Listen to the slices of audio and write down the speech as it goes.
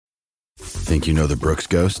Think you know the Brooks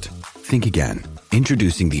Ghost? Think again.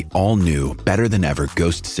 Introducing the all-new, better-than-ever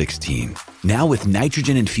Ghost 16. Now with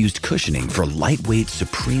nitrogen-infused cushioning for lightweight,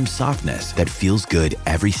 supreme softness that feels good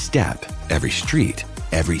every step, every street,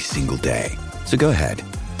 every single day. So go ahead,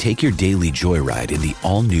 take your daily joyride in the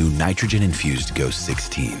all-new nitrogen-infused Ghost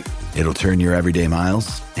 16. It'll turn your everyday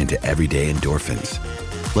miles into everyday endorphins.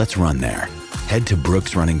 Let's run there. Head to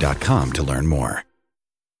brooksrunning.com to learn more.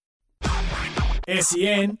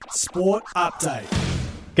 SEN Sport Update.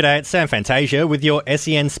 G'day, it's Sam Fantasia with your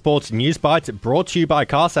SEN Sports News Bites, brought to you by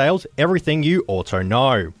Car Sales, everything you auto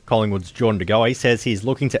know. Collingwood's Jordan De Goey says he's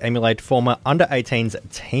looking to emulate former under-18s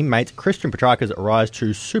teammate Christian Petrarca's rise to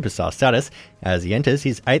superstar status as he enters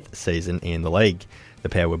his 8th season in the league. The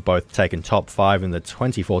pair were both taken top 5 in the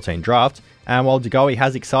 2014 draft, and while De Goey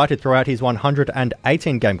has excited throughout his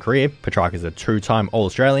 118-game career, Petrarca's a 2-time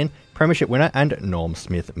All-Australian, Premiership winner and Norm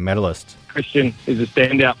Smith medalist. Christian is a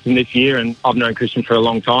standout from this year, and I've known Christian for a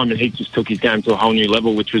long time, and he just took his game to a whole new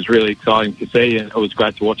level, which was really exciting to see, and it was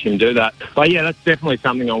great to watch him do that. But yeah, that's definitely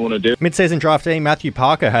something I want to do. Mid-season draftee Matthew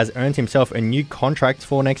Parker has earned himself a new contract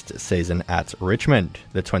for next season at Richmond.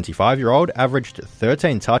 The 25-year-old averaged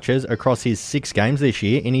 13 touches across his 6 games this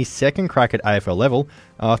year in his second crack at AFL level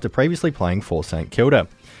after previously playing for St Kilda.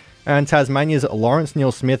 And Tasmania's Lawrence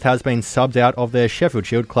Neil-Smith has been subbed out of their Sheffield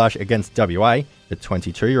Shield clash against WA. The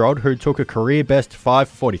 22-year-old, who took a career-best 5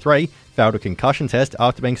 for 43, failed a concussion test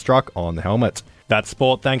after being struck on the helmet. That's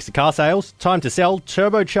sport thanks to Car Sales. Time to sell.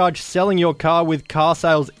 Turbocharge selling your car with Car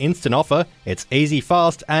Sales Instant Offer. It's easy,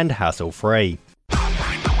 fast and hassle-free.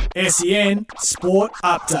 SEN Sport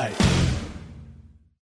Update.